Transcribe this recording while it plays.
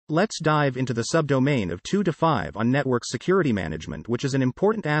Let's dive into the subdomain of 2 to 5 on network security management, which is an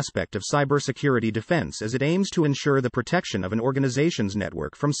important aspect of cybersecurity defense as it aims to ensure the protection of an organization's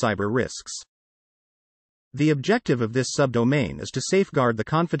network from cyber risks. The objective of this subdomain is to safeguard the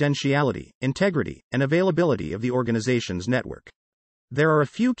confidentiality, integrity, and availability of the organization's network. There are a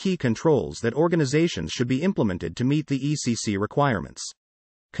few key controls that organizations should be implemented to meet the ECC requirements.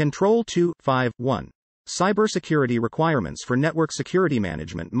 Control 2.5.1. Cybersecurity requirements for network security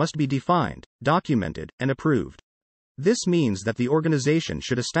management must be defined, documented, and approved. This means that the organization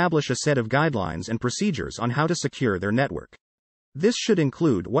should establish a set of guidelines and procedures on how to secure their network. This should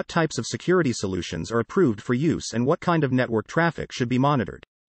include what types of security solutions are approved for use and what kind of network traffic should be monitored.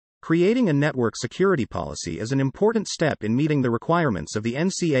 Creating a network security policy is an important step in meeting the requirements of the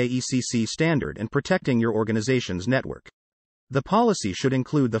NCA-ECC standard and protecting your organization's network. The policy should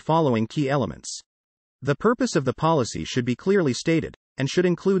include the following key elements. The purpose of the policy should be clearly stated, and should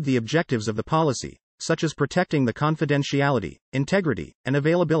include the objectives of the policy, such as protecting the confidentiality, integrity, and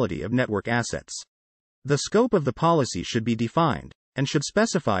availability of network assets. The scope of the policy should be defined, and should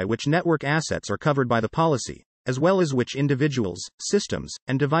specify which network assets are covered by the policy, as well as which individuals, systems,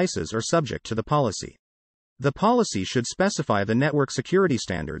 and devices are subject to the policy. The policy should specify the network security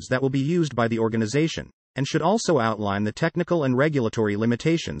standards that will be used by the organization, and should also outline the technical and regulatory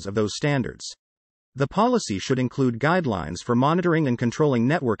limitations of those standards. The policy should include guidelines for monitoring and controlling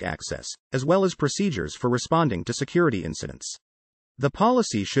network access, as well as procedures for responding to security incidents. The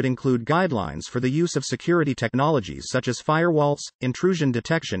policy should include guidelines for the use of security technologies such as firewalls, intrusion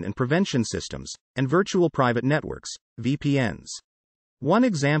detection and prevention systems, and virtual private networks, VPNs. One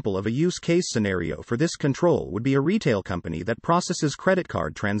example of a use case scenario for this control would be a retail company that processes credit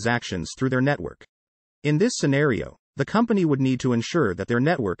card transactions through their network. In this scenario, the company would need to ensure that their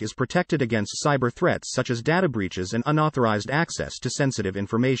network is protected against cyber threats such as data breaches and unauthorized access to sensitive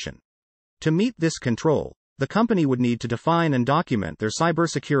information. To meet this control, the company would need to define and document their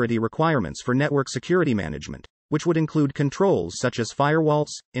cybersecurity requirements for network security management, which would include controls such as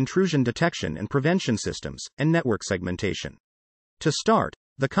firewalls, intrusion detection and prevention systems, and network segmentation. To start,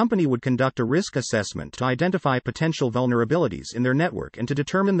 the company would conduct a risk assessment to identify potential vulnerabilities in their network and to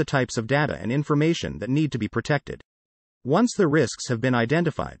determine the types of data and information that need to be protected. Once the risks have been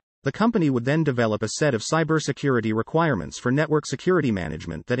identified, the company would then develop a set of cybersecurity requirements for network security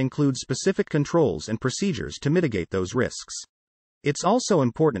management that include specific controls and procedures to mitigate those risks. It's also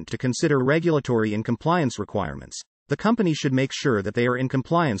important to consider regulatory and compliance requirements. The company should make sure that they are in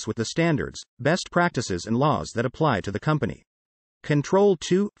compliance with the standards, best practices and laws that apply to the company. Control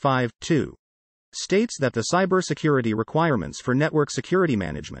 2.5.2 states that the cybersecurity requirements for network security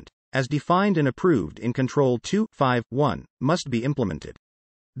management, as defined and approved in Control 2.5.1, must be implemented.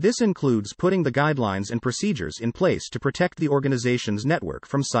 This includes putting the guidelines and procedures in place to protect the organization's network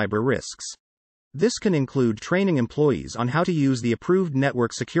from cyber risks. This can include training employees on how to use the approved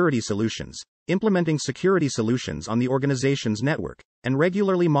network security solutions, implementing security solutions on the organization's network, and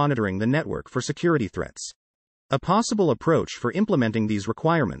regularly monitoring the network for security threats. A possible approach for implementing these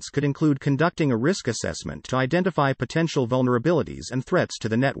requirements could include conducting a risk assessment to identify potential vulnerabilities and threats to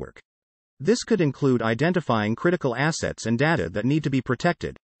the network. This could include identifying critical assets and data that need to be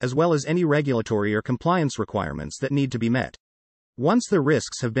protected, as well as any regulatory or compliance requirements that need to be met. Once the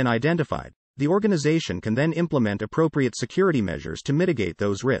risks have been identified, the organization can then implement appropriate security measures to mitigate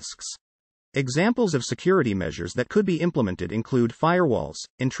those risks. Examples of security measures that could be implemented include firewalls,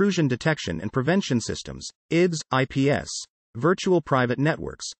 intrusion detection and prevention systems, IDS, IPS, virtual private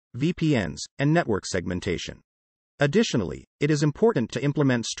networks, VPNs, and network segmentation. Additionally, it is important to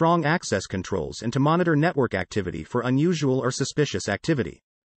implement strong access controls and to monitor network activity for unusual or suspicious activity.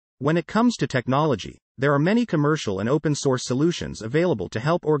 When it comes to technology, there are many commercial and open-source solutions available to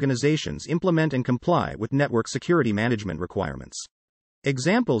help organizations implement and comply with network security management requirements.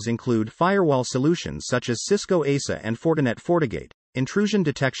 Examples include firewall solutions such as Cisco ASA and Fortinet FortiGate, intrusion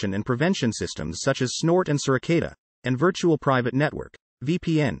detection and prevention systems such as Snort and Suricata, and virtual private network,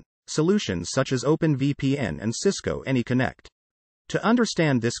 VPN, solutions such as OpenVPN and Cisco AnyConnect. To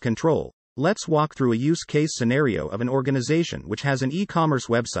understand this control, let's walk through a use case scenario of an organization which has an e-commerce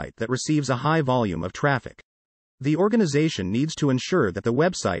website that receives a high volume of traffic. The organization needs to ensure that the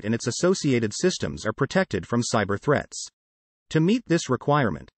website and its associated systems are protected from cyber threats. To meet this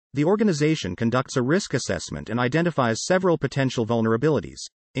requirement, the organization conducts a risk assessment and identifies several potential vulnerabilities,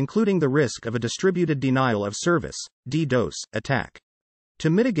 including the risk of a distributed denial of service, DDoS, attack. To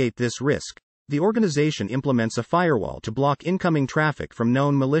mitigate this risk, the organization implements a firewall to block incoming traffic from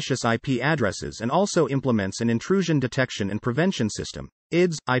known malicious IP addresses and also implements an intrusion detection and prevention system,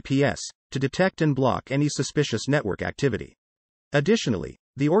 IDS, IPS, to detect and block any suspicious network activity. Additionally,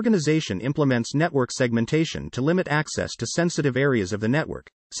 The organization implements network segmentation to limit access to sensitive areas of the network,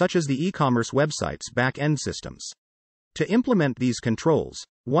 such as the e-commerce website's back-end systems. To implement these controls,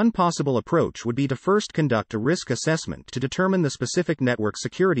 one possible approach would be to first conduct a risk assessment to determine the specific network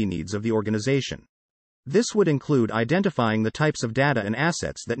security needs of the organization. This would include identifying the types of data and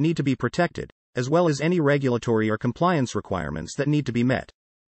assets that need to be protected, as well as any regulatory or compliance requirements that need to be met.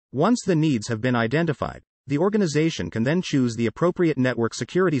 Once the needs have been identified, the organization can then choose the appropriate network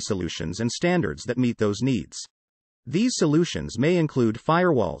security solutions and standards that meet those needs. These solutions may include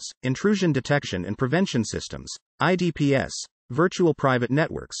firewalls, intrusion detection and prevention systems, IDPs, virtual private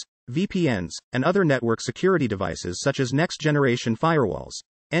networks, VPNs, and other network security devices such as next-generation firewalls,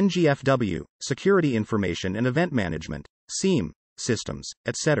 NGFW, security information and event management, SIEM, systems,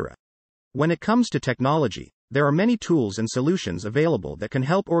 etc. When it comes to technology, there are many tools and solutions available that can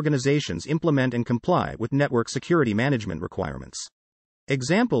help organizations implement and comply with network security management requirements.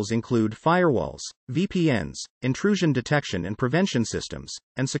 Examples include firewalls, VPNs, intrusion detection and prevention systems,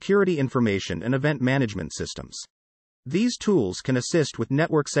 and security information and event management systems. These tools can assist with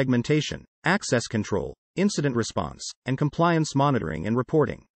network segmentation, access control, incident response, and compliance monitoring and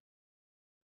reporting.